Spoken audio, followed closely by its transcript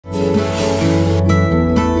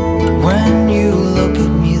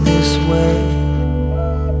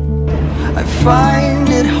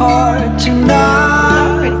but you're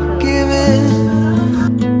not giving.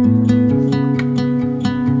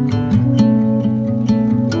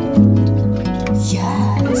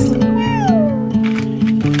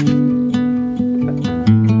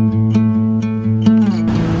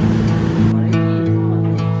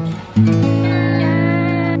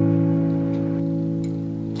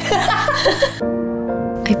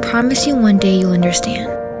 I promise you one day you'll understand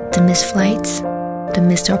the missed flights, the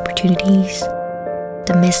missed opportunities,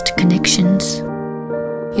 the missed connections.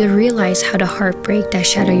 You'll realize how the heartbreak that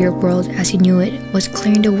shattered your world as you knew it was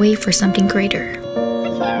clearing the way for something greater.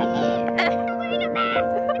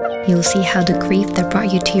 You'll see how the grief that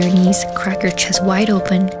brought you to your knees cracked your chest wide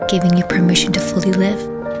open, giving you permission to fully live.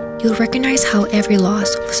 You'll recognize how every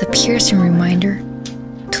loss was a piercing reminder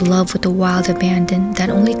to love with a wild abandon that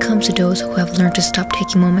only comes to those who have learned to stop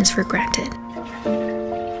taking moments for granted.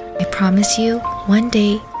 I promise you, one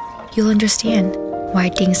day, you'll understand why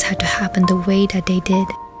things had to happen the way that they did,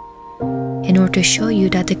 in order to show you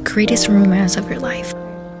that the greatest romance of your life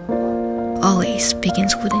always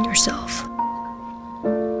begins within yourself.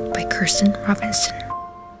 By Kirsten Robinson.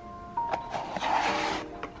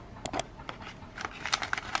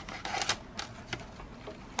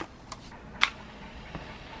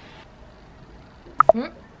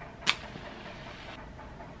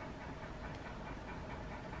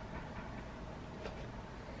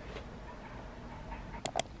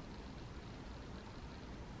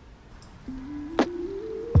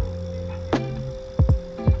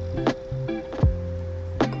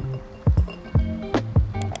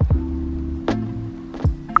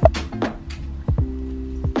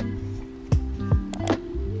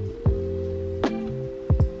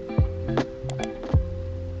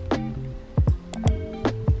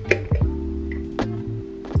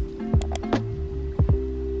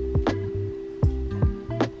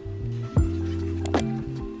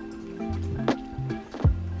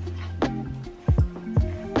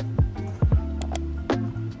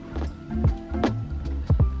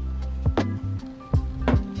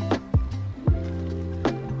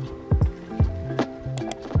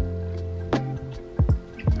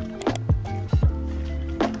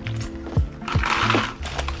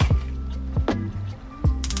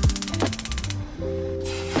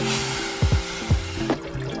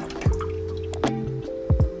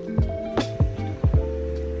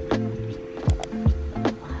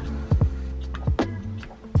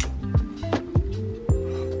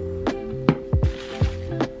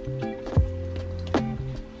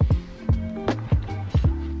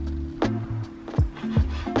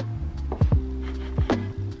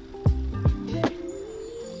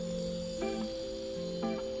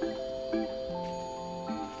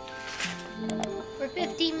 For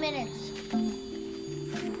 15 minutes.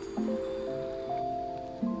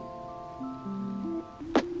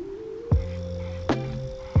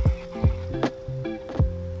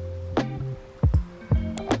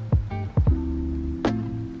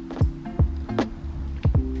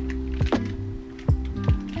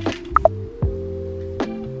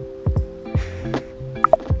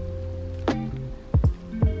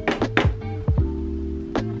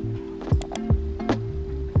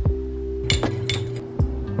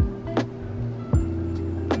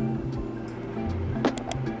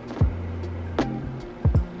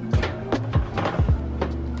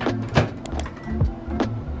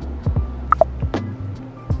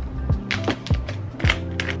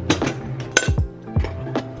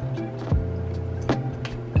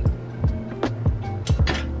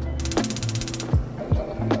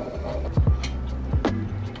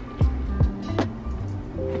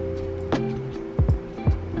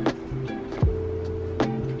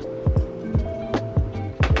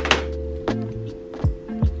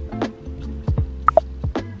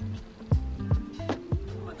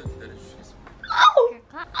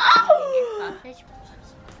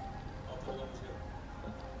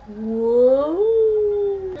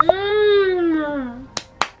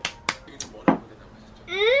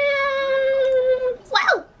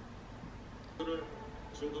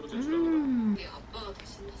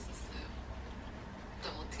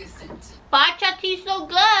 Matcha tea so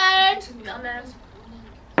good.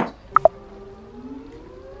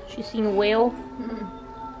 She's seen a whale.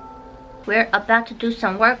 We're about to do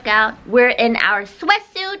some workout. We're in our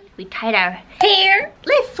sweatsuit. We tied our hair.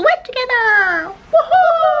 Let's sweat together.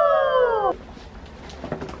 Woohoo!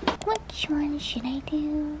 Which one should I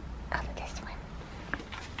do? Oh, this one.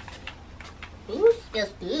 Ooh,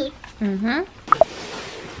 smells good.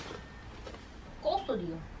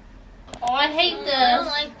 Oh, I hate this. I don't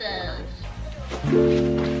like this.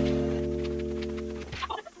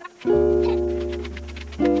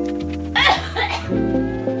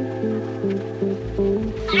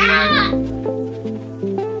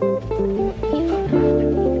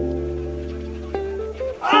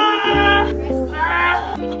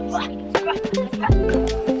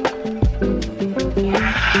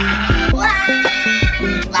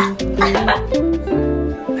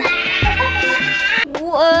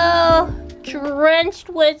 drenched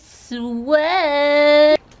with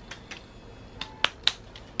sweat.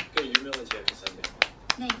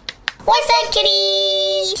 What's up,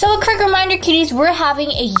 kitties? So a quick reminder, kitties, we're having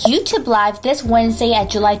a YouTube live this Wednesday at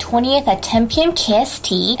July 20th at 10 p.m.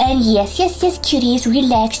 KST. And yes, cuties,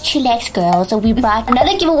 relax, chillax, girls. So we brought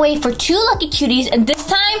another giveaway for 2 lucky cuties, and this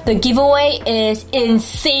time the giveaway is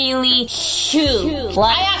insanely huge.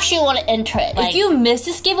 I actually want to enter it. If you miss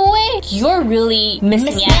this giveaway, you're really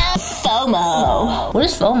missing out. FOMO. What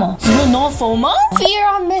is FOMO? You don't know FOMO? Fear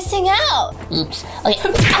of missing out. Oops. Okay.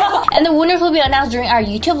 And the winners will be announced during our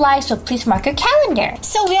YouTube live, so please mark your calendar.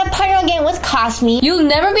 So we have partnered again with Cosme. You'll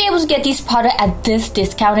never be able to get these products at this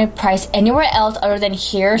discounted price anywhere else other than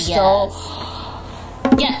here. Yes. So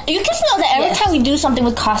yeah, you just know that every time we do something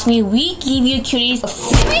with Cosme, we give you cuties a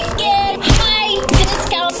freaking high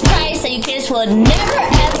discount price that you cuties will never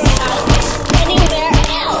ever have anywhere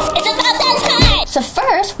else. It's about that time. So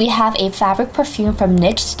first, we have a fabric perfume from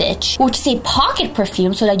Niche Stitch, which is a pocket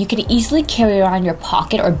perfume so that you can easily carry around your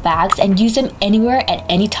pocket or bags and use them anywhere at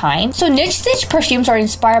any time. So Niche Stitch perfumes are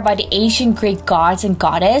inspired by the Asian Greek gods and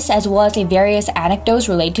goddess, as well as the various anecdotes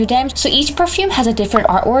related to them. So each perfume has a different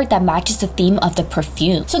artwork that matches the theme of the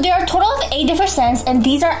perfume. So there are a total of 8 different scents, and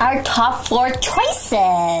these are our top 4 choices.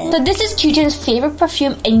 So this is Q2HAN's favorite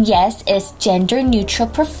perfume, and yes, it's gender neutral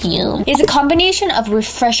perfume. It's a combination of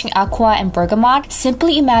refreshing aqua and bergamot.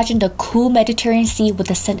 Simply imagine the cool Mediterranean Sea with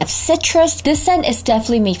the scent of citrus. This scent is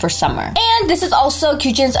definitely made for summer. And this is also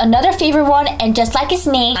Q2HAN's another favorite one, and just like its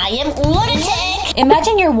name, I am lunatic.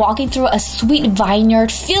 Imagine you're walking through a sweet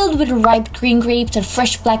vineyard filled with ripe green grapes and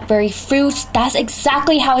fresh blackberry fruits. That's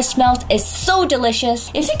exactly how it smells. It's so delicious.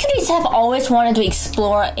 If you cuties have always wanted to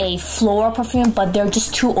explore a floral perfume but they're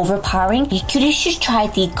just too overpowering, you cuties should try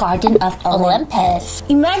the Garden of Olympus.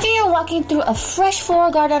 Imagine you're walking through a fresh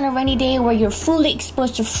floral garden on a rainy day where you're fully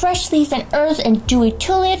exposed to fresh leaves and earth and dewy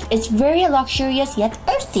tulips. It's very luxurious yet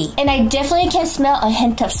earthy. And I definitely can smell a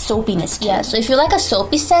hint of soapiness too. Yeah, so if you like a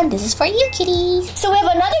soapy scent, this is for you, kitties. So we have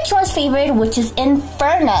another Q2HAN's favorite, which is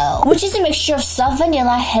Inferno, which is a mixture of soft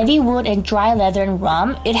vanilla, heavy wood, and dry leather and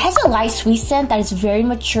rum. It has a light sweet scent that is very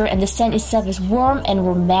mature, and the scent itself is warm and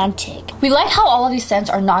romantic. We like how all of these scents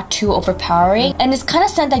are not too overpowering, and it's kind of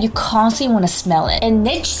scent that you constantly want to smell it. And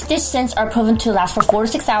Niche Stitch scents are proven to last for 4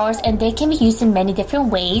 to 6 hours, and they can be used in many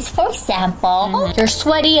different ways. For example, you're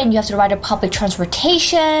sweaty and you have to ride a public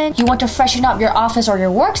transportation. You want to freshen up your office or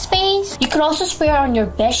your workspace. You can also spray it on your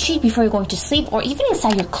bed sheet before you're going to sleep, or even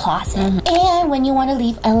inside your closet. And when you want to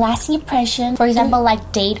leave a lasting impression, for example,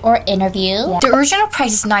 like date or interview. The original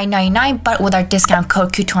price is $9.99, but with our discount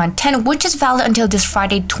code Q2HAN10, which is valid until this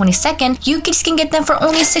Friday 22nd, you can get them for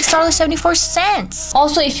only $6.74.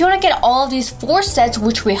 Also, if you want to get all of these 4 sets,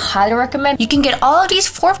 which we highly recommend, you can get all of these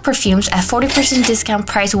 4 perfumes at 40% discount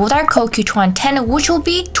price with our code Q2HAN10, which will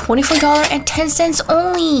be $24.10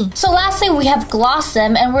 only. So lastly, we have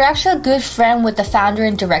Glosome, and we're actually a good friend with the founder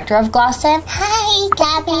and director of Glosome. Hi,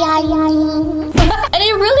 Gabby. And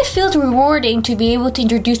it really feels rewarding to be able to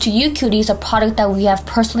introduce to you cuties a product that we have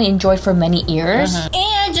personally enjoyed for many years.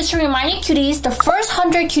 And just to remind you cuties, the first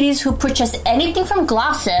 100 cuties who purchase anything from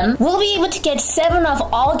Glosome will be able to get 7 of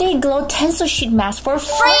All Day Glow Tensile Sheet Masks for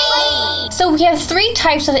free. So we have 3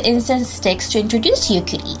 types of incense sticks to introduce to you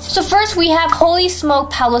cuties. So first we have Holy Smoke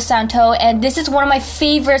Palo Santo, and this is one of my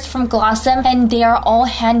favorites from Glosome, and they are all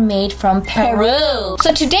handmade from Peru.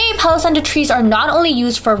 So today, Palo Santo trees are not only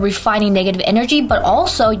used for refining negative energy, but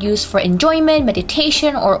also used for enjoyment,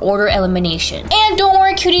 meditation, or order elimination. And don't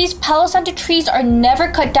worry cuties, Palo Santo trees are never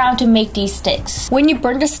cut down to make these sticks. When you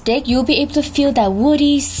burn the stick, you'll be able to feel that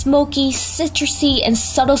woody, smoky, citrusy, and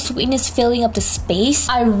subtle sweetness filling up the space.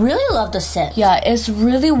 I really love the scent. Yeah, it's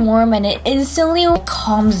really warm and it instantly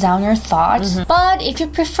calms down your thoughts. But if you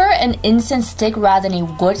prefer an incense stick rather than a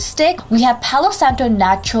wood stick, we have Palo Santo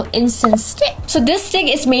Natural Incense Stick. So this stick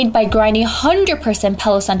is made by grinding 100%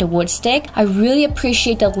 Palo Santo wood stick. I really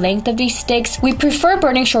appreciate the length of these sticks. We prefer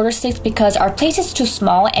burning shorter sticks because our place is too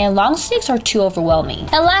small and long sticks are too overwhelming.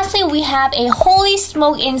 And lastly, we have a Holy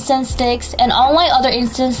Smoke Incense Sticks, and unlike other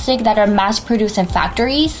incense sticks that are mass produced in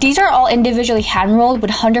factories, these are all individually hand rolled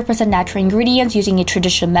with 100% natural ingredients using a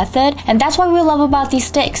traditional method, and that's what we love about these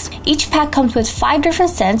sticks. Each pack comes with 5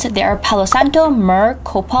 different scents. There are Palo Santo, myrrh,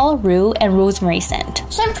 copal, rue, and rosemary scent.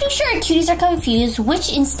 So I'm pretty sure cuties are confused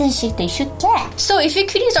which incense stick they should get. So if you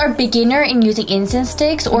cuties are beginner in using incense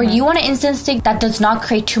sticks, or you want an incense stick that does not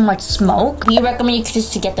create too much smoke, we recommend you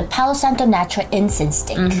cuties to get the Palo Santo Natural Incense Stick.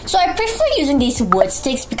 stick. So I prefer using these wood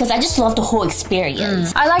sticks because I just love the whole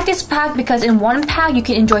experience. I like this pack because in one pack you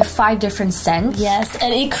can enjoy 5 different scents. Yes,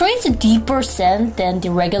 and it creates a deeper scent than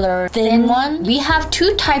the regular thin one. We have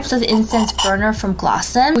 2 types of incense burner from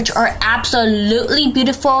Glosome, which are absolutely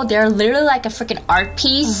beautiful. They're literally like a freaking art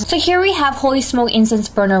piece. So here we have Holy Smoke Incense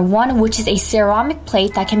Burner 1, which is a ceramic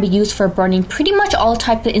plate that can be used for burning pretty much all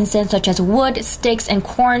types of incense such as wood, sticks, and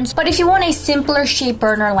corns. But if you want a simpler shape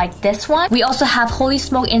burner like this one, we also have Holy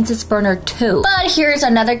Smoke Incense Burner 2. But here's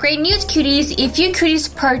another great news, cuties. If you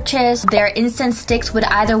cuties purchase their incense sticks with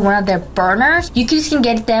either one of their burners, you cuties can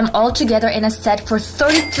get them all together in a set for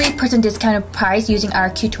 33% discounted price using our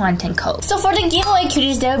Q2HAN code. So for the giveaway,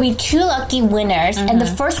 cuties, there will be 2 lucky winners, and the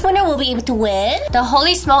first winner will be able to win the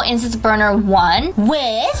Holy Smoke Incense Burner 1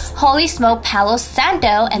 with Holy Smoke Palo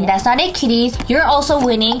Santo, and that's not it, cuties. You're also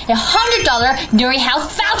winning a $100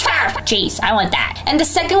 Nurihaus voucher. Jeez, I want that. And the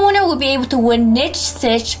second winner will be able to win Knit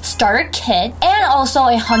Stitch Starter Kit and also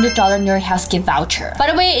a $100 Nurihaus gift voucher.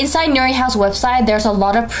 By the way, inside Nurihaus website, there's a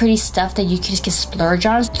lot of pretty stuff that you can splurge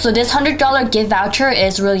on. So this $100 gift voucher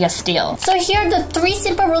is really a steal. So here are the 3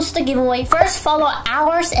 simple rules to the giveaway. First, follow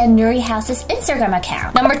ours and Nurihaus' Instagram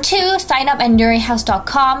account. Number 2, sign up at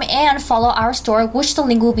nurihaus.com and follow our store, which the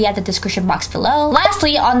link will be at the description box below.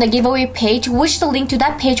 Lastly, on the giveaway page, which the link to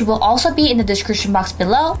that page will also be in the description box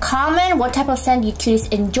below, comment what type of scent you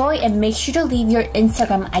cuties enjoy and make sure to leave your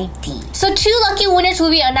Instagram ID. So 2 lucky winners will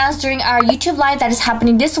be announced during our YouTube live that is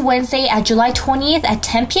happening this Wednesday at July 20th at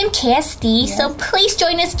 10 p.m. KST. Yes. So please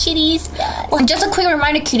join us, cuties. Yes. Well, just a quick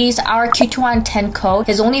reminder, cuties, our Q2HAN code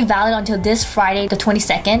is only valid until this Friday, the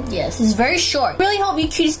 22nd. Yes, it's very short. Really hope you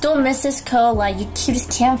cuties don't miss this code. Like, you cuties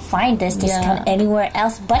can't find this discount anywhere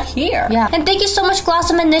else but here. Yeah. And thank you so much,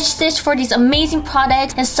 Glosome and Knit Stitch, for these amazing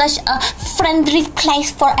products and such a friendly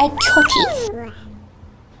place for our cuties.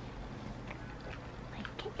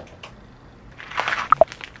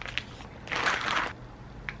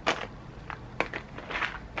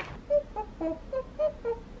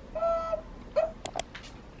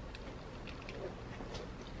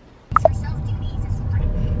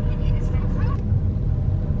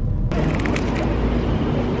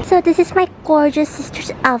 So this is my gorgeous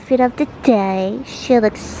sister's outfit of the day. She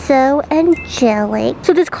looks so angelic.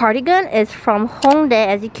 So this cardigan is from Hongdae,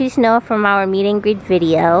 as you cuties know from our meet and greet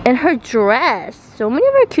video. And her dress, so many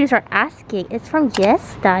of our cuties are asking, it's from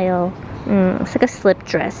Yesstlye. It's like a slip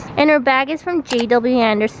dress. And her bag is from J.W.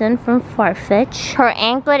 Anderson from Farfetch. Her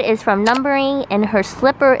anklet is from Numbering, and her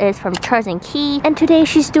slipper is from Charles & Key. And today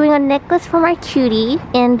she's doing a necklace for my cutie,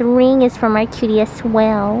 and the ring is from my cutie as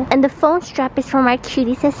well. And the phone strap is from my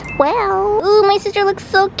cuties as well. Ooh, my sister looks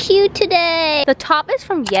so cute today. The top is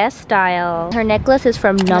from Yesstlye. Her necklace is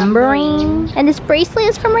from Numbering. And this bracelet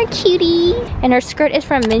is from my cutie. And her skirt is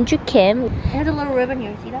from Minju Kim. It has a little ribbon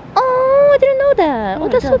here, see that? Oh, I didn't know that. Oh,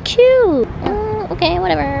 that's so cute. Okay,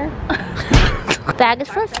 whatever. Bag is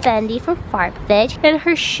from Fendi from Farfetch. And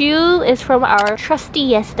her shoe is from our trusty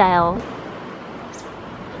Yesstlye.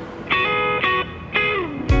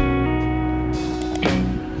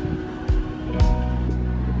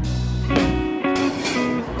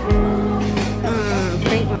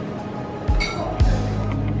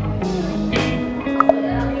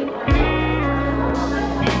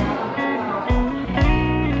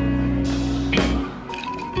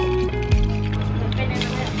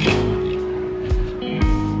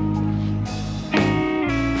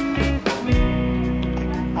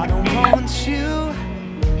 I don't want you,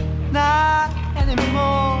 not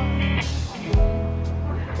anymore.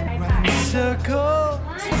 Running circles.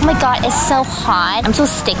 Oh my god, it's so hot. I'm so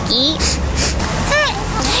sticky.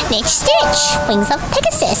 Knit Stitch, Wings of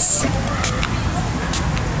Pegasus.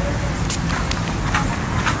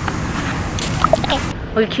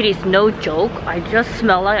 Okay, cuties, no joke. I just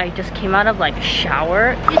smell like I just came out of like a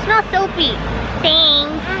shower. You smell soapy.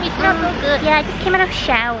 Thanks. You smell so good. Yeah, I just came out of a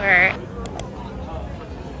shower.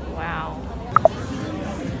 Wow.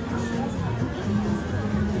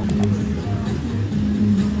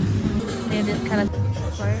 Yeah, this kind of.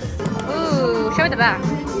 Ooh, show me the back.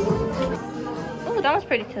 Ooh, that was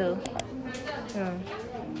pretty too. Yeah.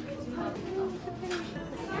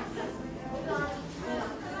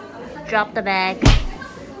 Drop the bag.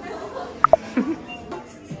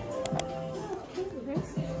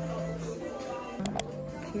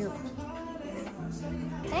 Cute.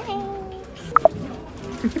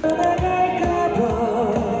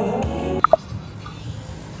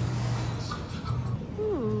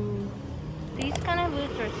 Ooh, these kind of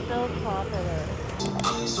boots are so popular.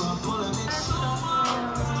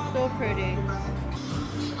 So pretty.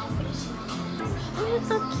 Oh,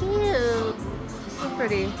 so cute. So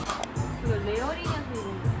pretty. It's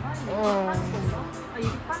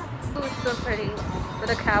so pretty. With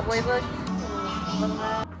a cowboy book.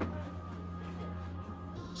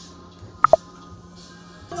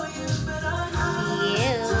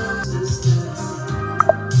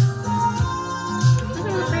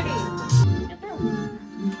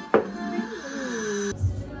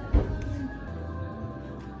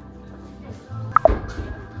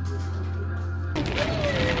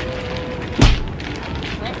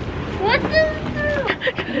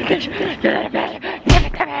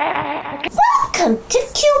 Welcome to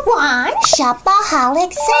Q2HAN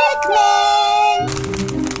Shopaholic segment.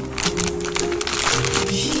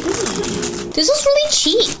 This was really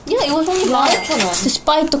cheap. Yeah, it was only $5.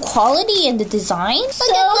 Despite the quality and the design. So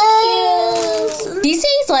cute. These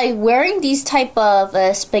days, like wearing these type of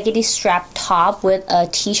spaghetti strap top with a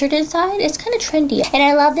t-shirt inside, it's kind of trendy. And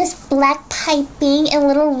I love this black piping and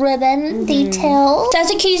little ribbon detail. So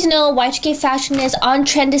as you kids know, Y2K fashion is on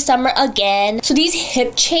trend this summer again. So these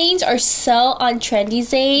hip chains are so on trend these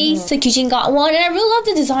days. So Q2HAN got one, and I really love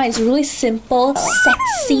the design. It's really simple,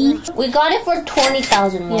 sexy. We got it for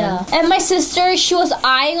 20,000 won. Yeah. And my sister, she was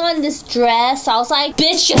eyeing on this dress. So I was like,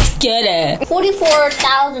 bitch, just get it.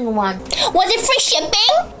 44,000 won. Was it free shipping?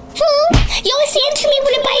 You always say to me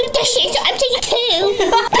when I buy this shit, so I'm taking two.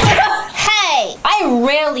 Hey, I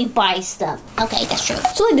rarely buy stuff. Okay, that's true.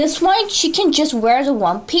 So like this one, she can just wear as a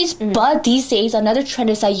one piece, but these days another trend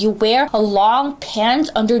is that you wear a long pants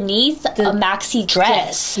underneath a maxi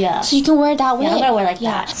dress. Yeah. So you can wear it that way. Yeah, I'm gonna wear like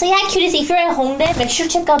that. So yeah, cuties, if you're at Hongdae, make sure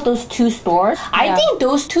to check out those two stores. I think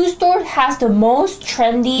those two stores has the most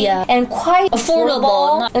trendy and quite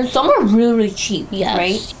affordable. And some are really, really cheap. Yes.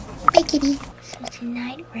 Right? Bye, kitty. So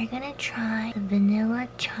tonight we're gonna try the vanilla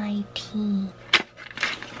chai tea.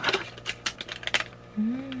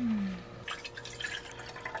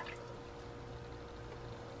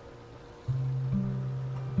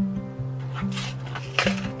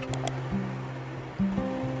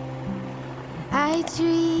 I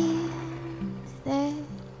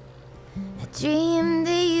dreamed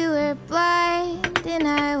that you were blind and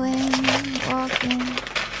I went walking,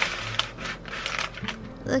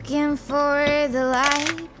 looking for the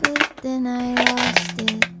light, but then I lost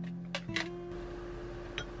it,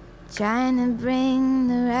 trying to bring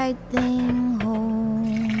the right thing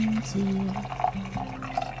home to you.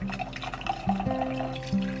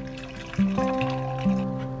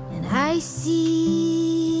 And I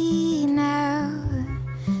see now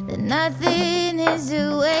that nothing is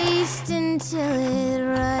a waste until it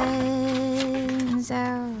runs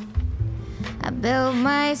out. I built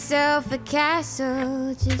myself a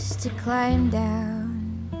castle just to climb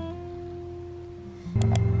down,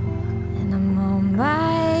 and I'm on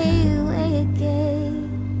my way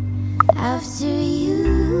again after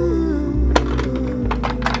you.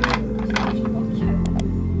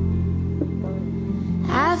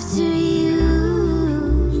 After you.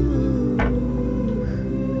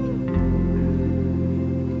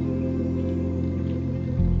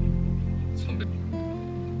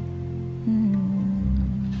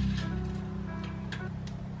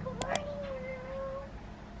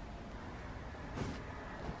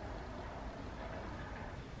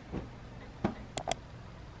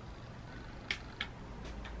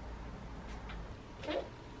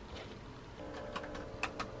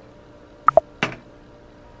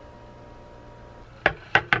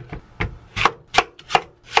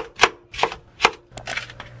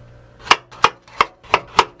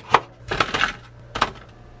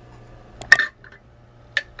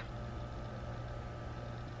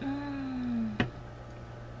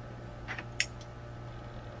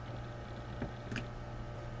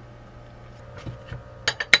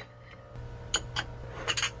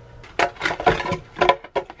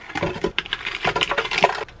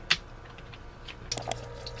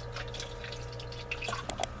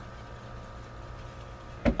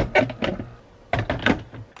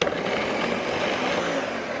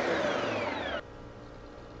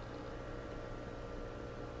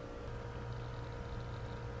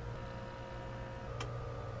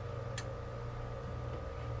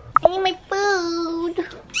 I need my food.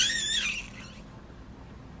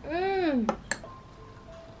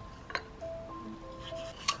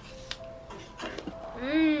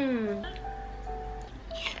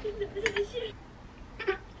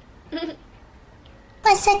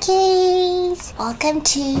 What's up, kitties? Welcome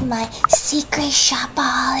to my secret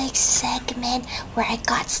shopaholic segment where I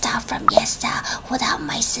got stuff from Yesstlye without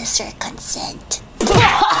my sister's consent.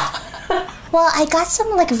 Well, I got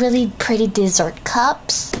some like really pretty dessert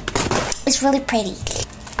cups. It's really pretty.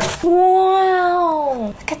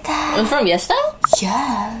 Wow! Look at that. It's from Yesstlye?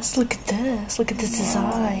 Yes, look at this. Look at this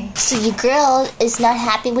design. So your girl is not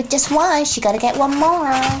happy with just one. She gotta get one more.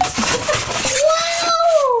 Wow!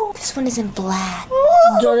 This one is in black.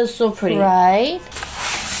 That is so pretty. Right?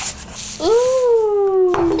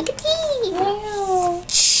 Ooh! Look at these! Wow!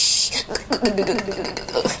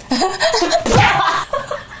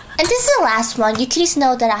 And this is the last one. You kids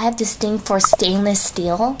know that I have this thing for stainless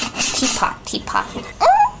steel. Teapot.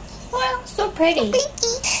 Wow, so pretty.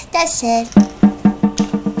 That's it.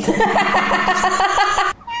 So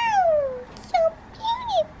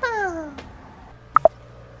beautiful.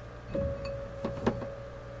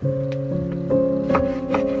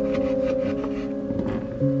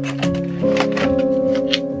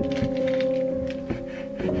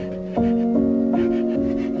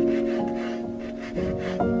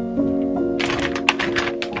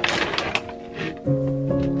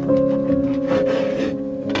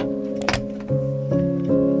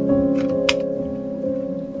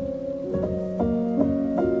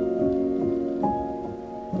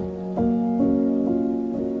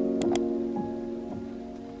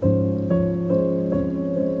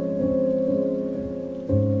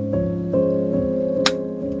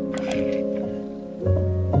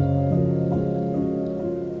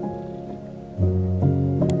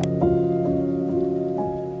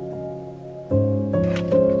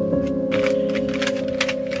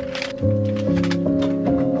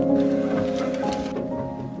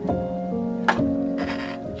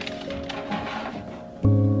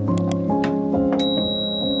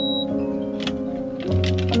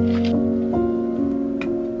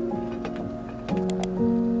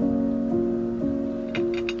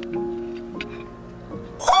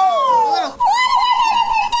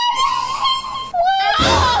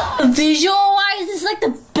 Visual-wise, this is like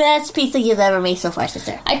the best pizza you've ever made so far,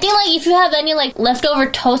 sister. I think like if you have any like leftover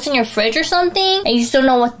toast in your fridge or something and you just don't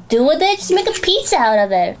know what to do with it, just make a pizza out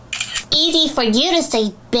of it. Easy for you to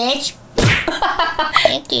say, bitch.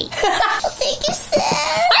 Thank you. I'll take you, sir.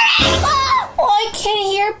 Oh, I can't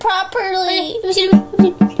hear properly.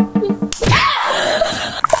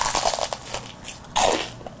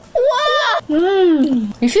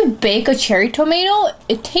 If you bake a cherry tomato,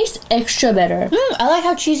 it tastes extra better. I like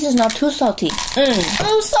how cheese is not too salty. So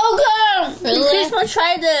good! Really? Please want to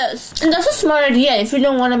try this. And that's a smart idea if you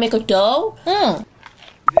don't want to make a dough.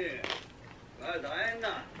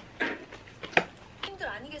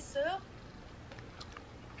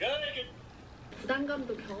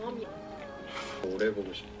 부담감도 경험이 오래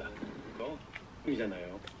보고 싶다.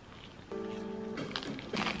 이잖아요.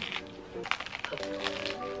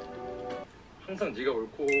 항상 네가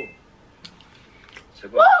옳고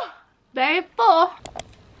제발. Very full.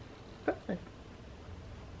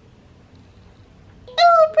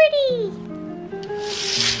 Oh, pretty.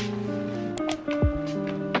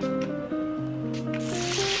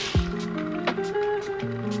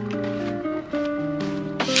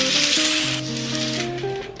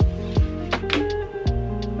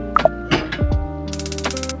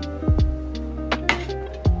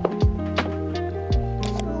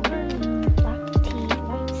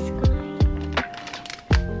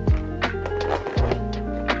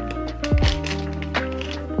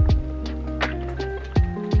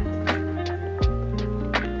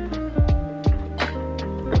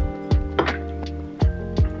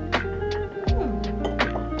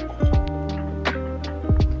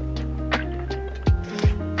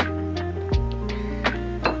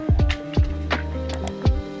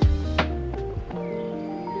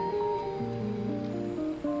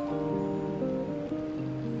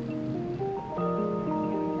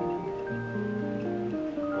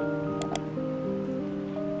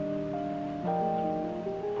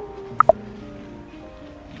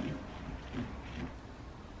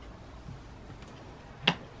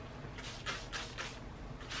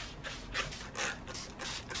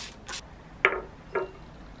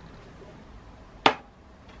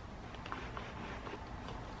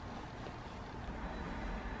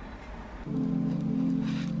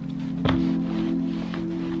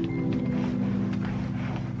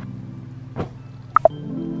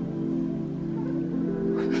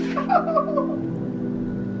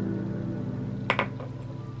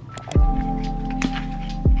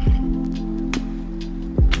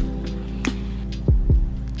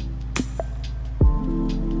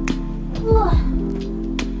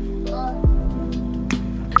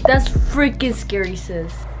 That's freaking scary,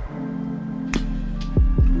 sis.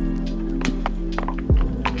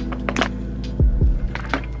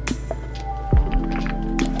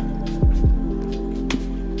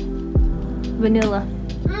 Vanilla.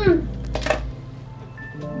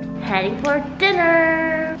 Heading for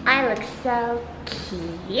dinner. I look so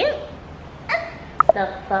cute. The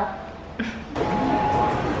fuck?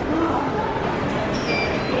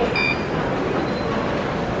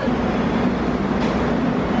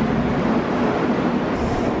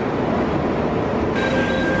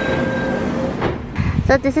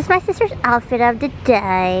 So this is my sister's outfit of the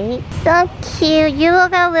day. So cute. You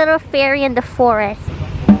look like a little fairy in the forest.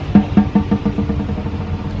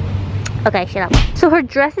 Okay, shut up. So her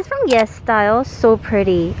dress is from Yesstlye, so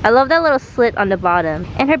pretty. I love that little slit on the bottom.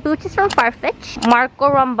 And her boots is from Farfetch.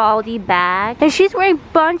 Marco Rambaldi bag. And she's wearing a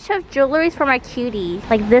bunch of jewelries from our cuties.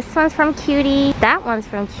 Like this one's from Cutie. That one's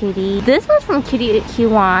from Cutie. This one's from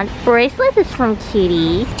Q2HAN. Bracelet is from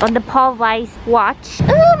Cutie. On the Paul Weiss watch.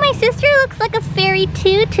 Oh, my sister looks like a fairy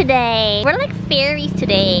too today. We're like fairies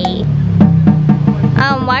today.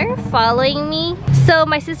 Why are you following me? So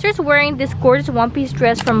my sister's wearing this gorgeous one-piece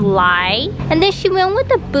dress from Lie. And then she went with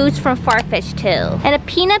the boots from Farfetch too. And a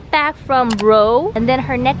peanut bag from Ro. And then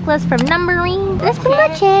her necklace from Numbering. That's pretty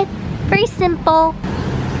much it. Very simple.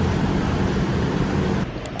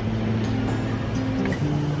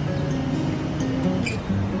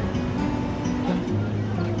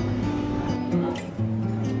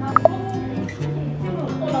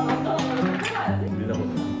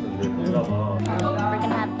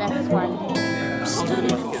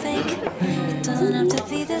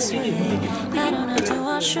 I don't have to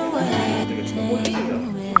wash away the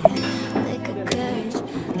pain with liquor courage.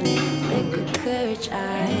 I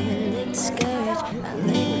lick the scourge. I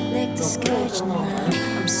lick the scourge now.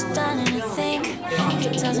 I'm starting to think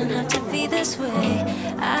it doesn't have to be this way.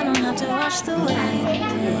 I don't have to wash the way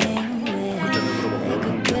the pain with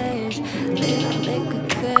liquor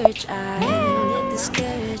courage. I lick the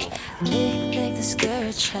scourge. Lick the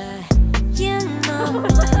scourge. You know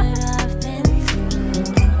what I've been through.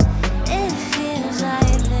 It feels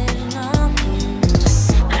like there's no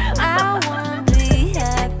use. I wanna be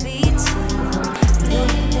happy too.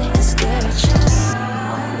 Lick the scourge.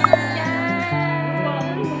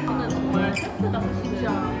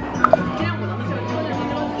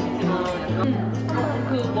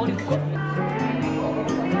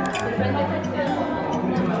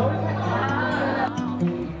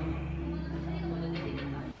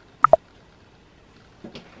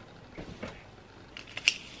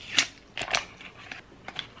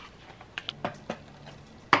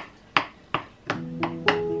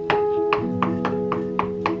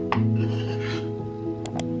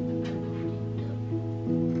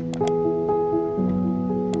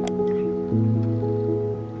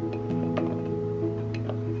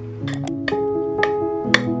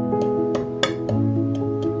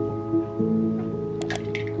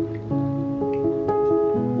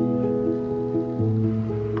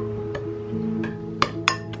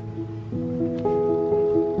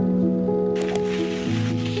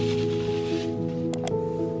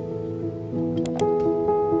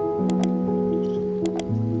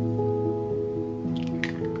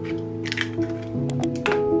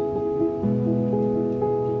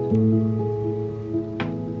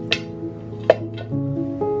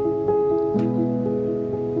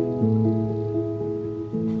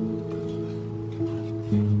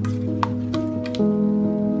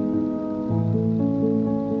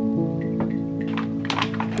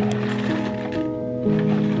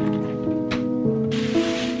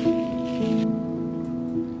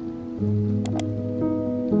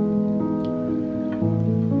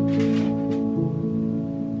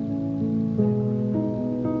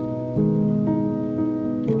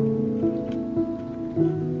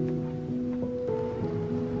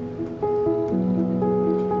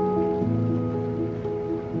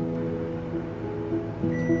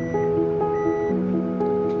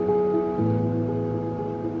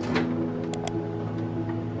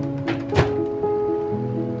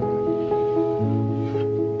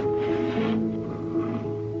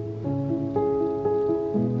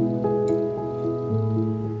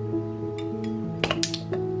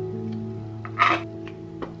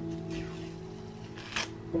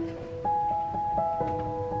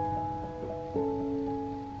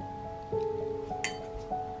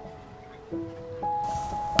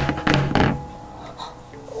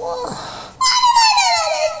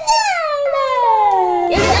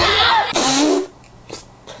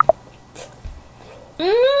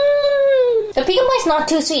 The pecan pie is not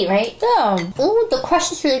too sweet, right? Yeah. Ooh, the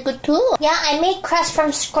crust is really good too. Yeah, I made crust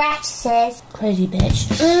from scratch, sis. Crazy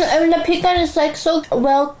bitch. And the pecan is like so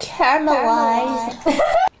well caramelized.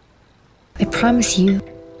 I promise you,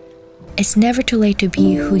 it's never too late to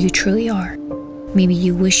be who you truly are. Maybe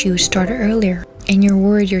you wish you started earlier and you're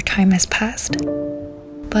worried your time has passed.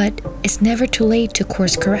 But it's never too late to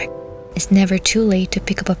course correct. It's never too late to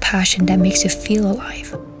pick up a passion that makes you feel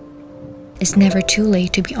alive. It's never too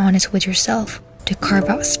late to be honest with yourself, to carve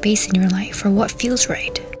out space in your life for what feels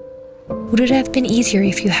right. Would it have been easier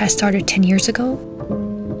if you had started 10 years ago?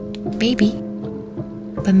 Maybe.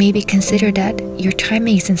 But maybe consider that your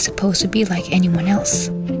timing isn't supposed to be like anyone else.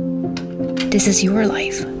 This is your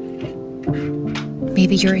life.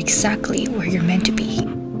 Maybe you're exactly where you're meant to be.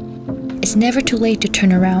 It's never too late to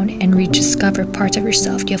turn around and rediscover parts of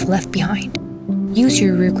yourself you have left behind. Use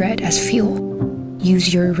your regret as fuel.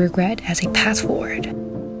 Use your regret as a path forward.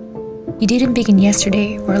 You didn't begin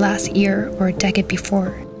yesterday or last year or a decade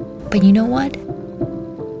before, but you know what?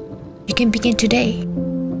 You can begin today,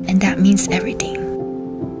 and that means everything.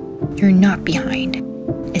 You're not behind.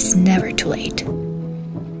 It's never too late.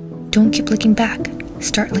 Don't keep looking back.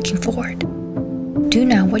 Start looking forward. Do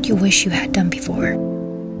now what you wish you had done before.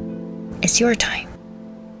 It's your time.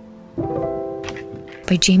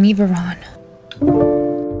 By Jamie Varon.